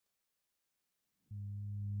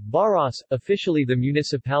Baras, officially the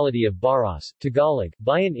municipality of Baras, Tagalog,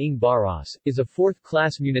 Bayan ng Baras, is a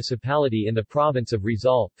fourth-class municipality in the province of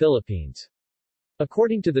Rizal, Philippines.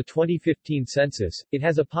 According to the 2015 census, it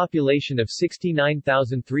has a population of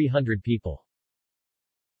 69,300 people.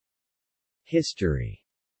 History.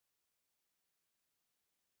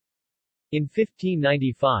 In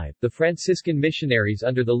 1595, the Franciscan missionaries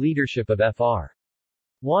under the leadership of Fr.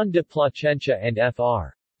 Juan de Plasencia and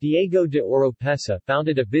Fr. Diego de Oropesa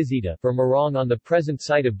founded a visita for Morong on the present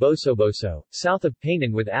site of Bosoboso, south of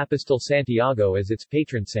Painan, with Apostol Santiago as its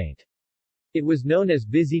patron saint. It was known as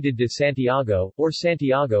Visita de Santiago, or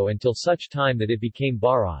Santiago, until such time that it became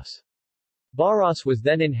Baras. Baras was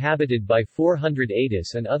then inhabited by 400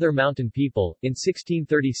 Atis and other mountain people. In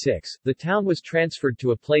 1636, the town was transferred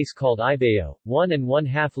to a place called Ibao,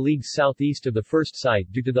 1½ leagues southeast of the first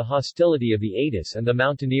site due to the hostility of the Atis and the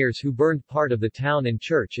mountaineers who burned part of the town and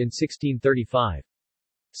church in 1635.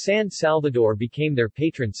 San Salvador became their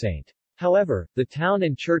patron saint. However, the town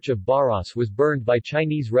and church of Baras was burned by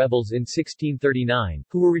Chinese rebels in 1639,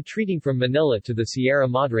 who were retreating from Manila to the Sierra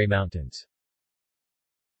Madre Mountains.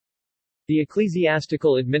 The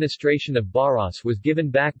ecclesiastical administration of Baras was given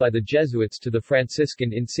back by the Jesuits to the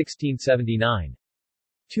Franciscan in 1679.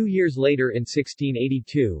 2 years later, in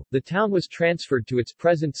 1682, the town was transferred to its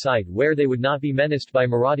present site where they would not be menaced by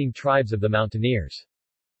marauding tribes of the mountaineers.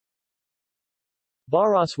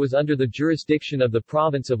 Baras was under the jurisdiction of the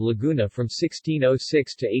province of Laguna from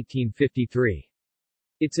 1606 to 1853.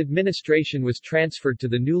 Its administration was transferred to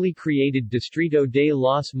the newly created Distrito de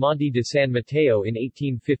los Montes de San Mateo in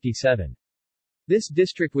 1857. This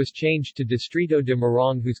district was changed to Distrito de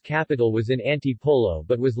Morong, whose capital was in Antipolo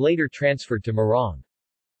but was later transferred to Morong.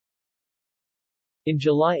 In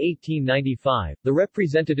July 1895, the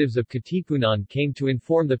representatives of Katipunan came to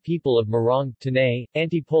inform the people of Morong, Tanay,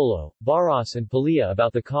 Antipolo, Baras and Pililla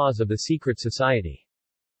about the cause of the secret society.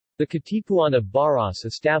 The Katipuan of Baras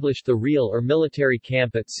established the real or military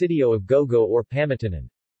camp at Sitio of Gogo or Pamatanan.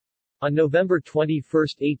 On November 21,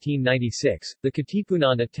 1896, the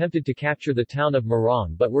Katipunan attempted to capture the town of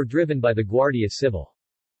Morong but were driven by the Guardia Civil.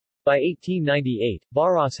 By 1898,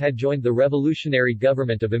 Baras had joined the revolutionary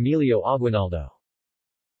government of Emilio Aguinaldo.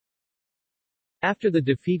 After the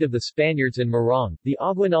defeat of the Spaniards in Morong, the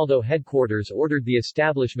Aguinaldo headquarters ordered the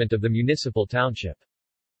establishment of the municipal township.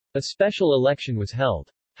 A special election was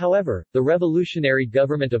held. However, the revolutionary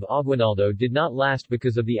government of Aguinaldo did not last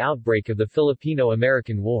because of the outbreak of the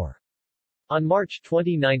Filipino-American War. On March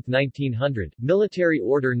 29, 1900, Military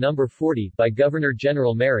Order No. 40, by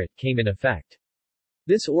Governor-General Merritt, came in effect.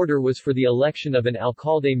 This order was for the election of an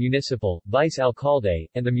alcalde municipal, vice-alcalde,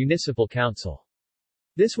 and the municipal council.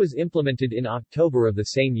 This was implemented in October of the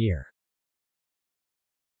same year.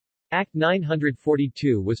 Act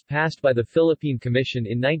 942 was passed by the Philippine Commission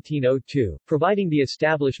in 1902, providing the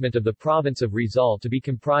establishment of the province of Rizal to be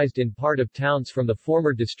comprised in part of towns from the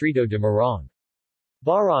former Distrito de Morong.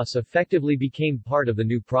 Baras effectively became part of the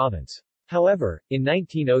new province. However, in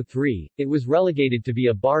 1903, it was relegated to be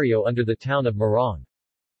a barrio under the town of Morong.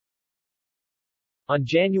 On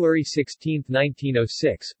January 16,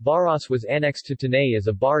 1906, Baras was annexed to Tanay as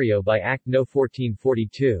a barrio by Act No.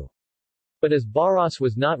 1442. But as Baras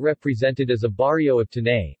was not represented as a barrio of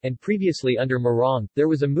Tanay, and previously under Morong, there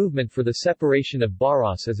was a movement for the separation of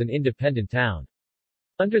Baras as an independent town.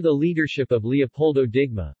 Under the leadership of Leopoldo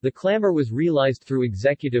Digma, the clamor was realized through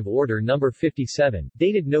Executive Order No. 57,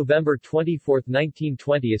 dated November 24,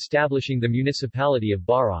 1920, establishing the municipality of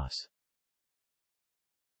Baras.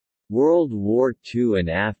 World War II and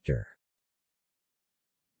after.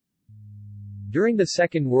 During the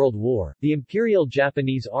Second World War, the Imperial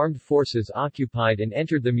Japanese Armed Forces occupied and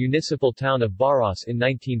entered the municipal town of Baras in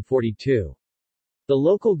 1942. The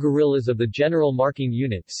local guerrillas of the General Marking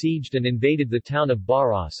Unit sieged and invaded the town of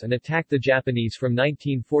Baras and attacked the Japanese from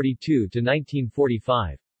 1942 to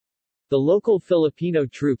 1945. The local Filipino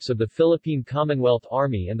troops of the Philippine Commonwealth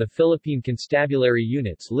Army and the Philippine Constabulary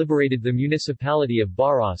units liberated the municipality of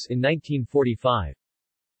Baras in 1945.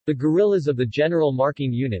 The guerrillas of the General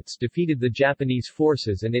Marking Units defeated the Japanese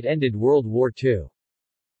forces and it ended World War II.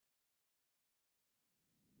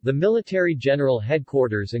 The military general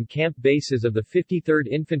headquarters and camp bases of the 53rd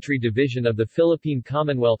Infantry Division of the Philippine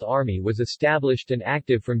Commonwealth Army was established and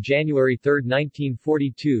active from January 3,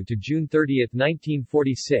 1942 to June 30,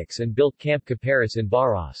 1946 and built Camp Caparas in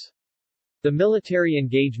Baras. The military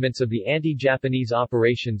engagements of the anti-Japanese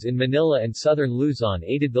operations in Manila and southern Luzon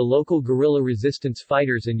aided the local guerrilla resistance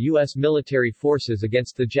fighters and U.S. military forces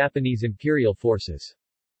against the Japanese imperial forces.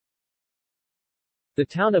 The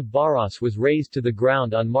town of Baras was razed to the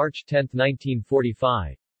ground on March 10,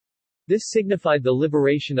 1945. This signified the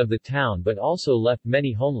liberation of the town but also left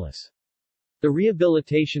many homeless. The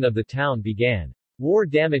rehabilitation of the town began. War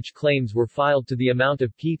damage claims were filed to the amount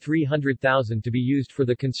of P300,000 to be used for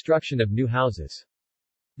the construction of new houses.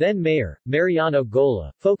 Then Mayor, Mariano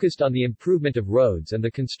Gola, focused on the improvement of roads and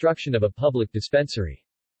the construction of a public dispensary.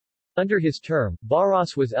 Under his term,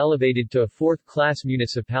 Baras was elevated to a fourth-class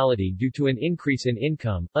municipality due to an increase in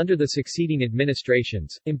income. Under the succeeding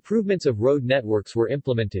administrations, improvements of road networks were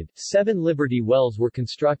implemented, 7 Liberty wells were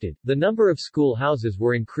constructed, the number of school houses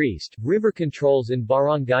were increased, river controls in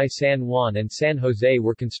Barangay San Juan and San Jose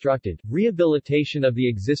were constructed, rehabilitation of the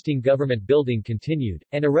existing government building continued,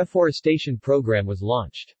 and a reforestation program was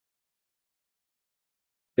launched.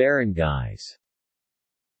 Barangays.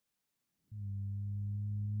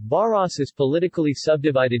 Baras is politically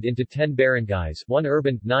subdivided into 10 barangays, 1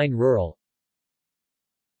 urban, 9 rural.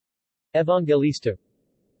 Evangelista,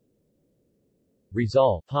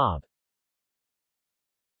 Rizal, Pob,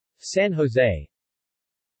 San Jose,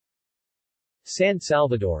 San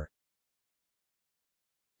Salvador,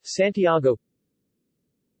 Santiago,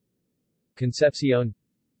 Concepcion,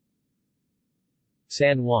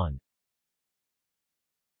 San Juan,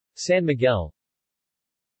 San Miguel,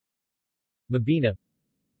 Mabini,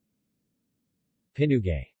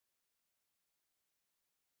 Pinugay.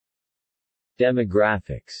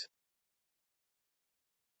 Demographics.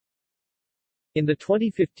 In the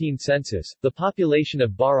 2015 census, the population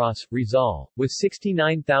of Baras, Rizal, was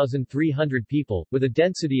 69,300 people, with a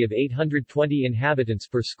density of 820 inhabitants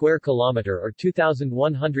per square kilometer or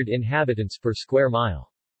 2,100 inhabitants per square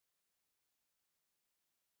mile.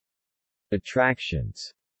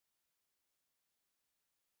 Attractions.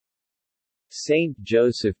 St.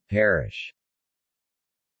 Joseph Parish.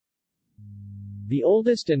 The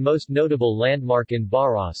oldest and most notable landmark in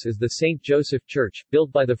Baras is the St. Joseph Church,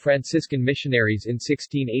 built by the Franciscan missionaries in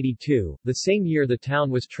 1682, the same year the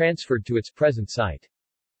town was transferred to its present site.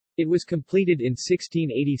 It was completed in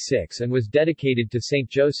 1686 and was dedicated to St.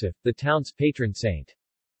 Joseph, the town's patron saint.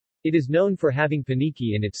 It is known for having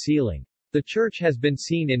paniki in its ceiling. The church has been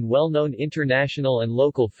seen in well-known international and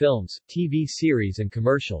local films, TV series and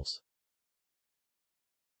commercials.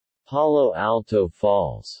 Palo Alto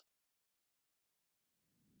Falls.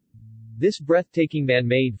 This breathtaking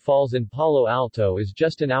man-made falls in Palo Alto is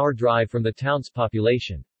just an hour drive from the town's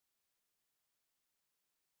population.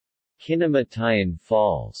 Kinamatayan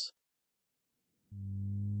Falls.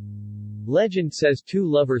 Legend says 2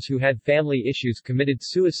 lovers who had family issues committed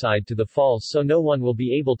suicide to the falls so no one will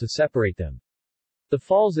be able to separate them. The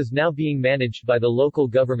falls is now being managed by the local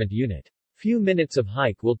government unit. Few minutes of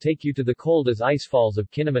hike will take you to the cold as ice falls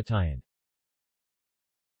of Kinamatayan.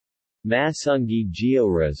 Masungi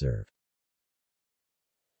Georeserve.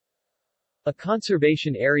 A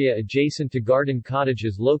conservation area adjacent to garden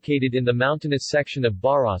cottages located in the mountainous section of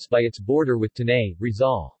Baras by its border with Tanay,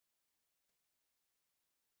 Rizal.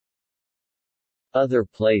 Other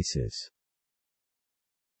places.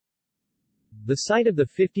 The site of the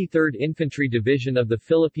 53rd Infantry Division of the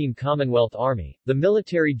Philippine Commonwealth Army, the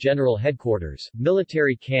military general headquarters,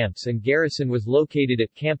 military camps and garrison was located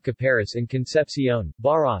at Camp Caparas in Concepcion,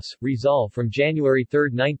 Baras, Rizal from January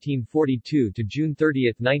 3, 1942 to June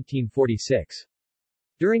 30, 1946.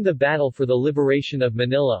 During the battle for the liberation of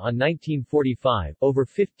Manila on 1945, over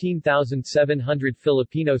 15,700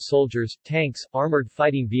 Filipino soldiers, tanks, armored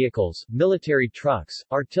fighting vehicles, military trucks,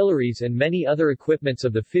 artilleries and many other equipments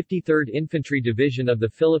of the 53rd Infantry Division of the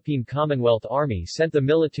Philippine Commonwealth Army sent the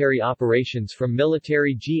military operations from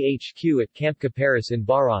Military GHQ at Camp Caparas in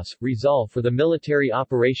Baras, Rizal for the military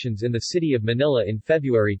operations in the city of Manila in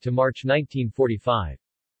February to March 1945.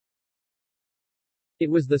 It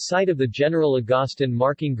was the site of the General Agustin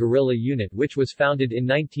Marking Guerrilla Unit which was founded in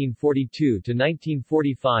 1942 to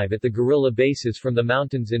 1945 at the guerrilla bases from the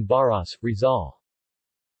mountains in Baras, Rizal.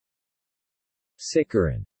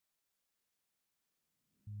 Sikaran.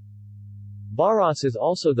 Baras is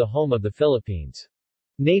also the home of the Philippines'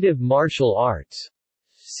 native martial arts.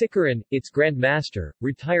 Sikaran, its Grand Master,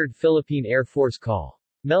 retired Philippine Air Force Col.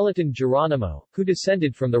 Meliton Geronimo, who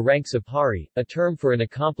descended from the ranks of Hari, a term for an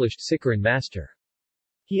accomplished Sikaran master.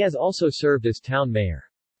 He has also served as town mayor.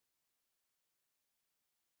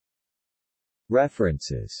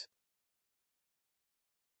 References.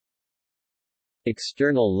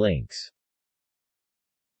 External links.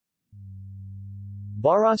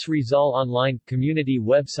 Baras Rizal Online – Community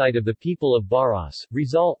website of the people of Baras,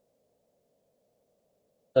 Rizal.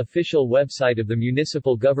 Official website of the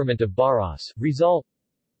Municipal Government of Baras, Rizal.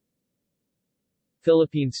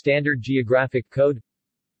 Philippine Standard Geographic Code.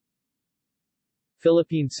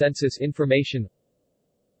 Philippine Census Information.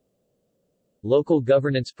 Local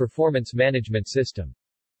Governance Performance Management System.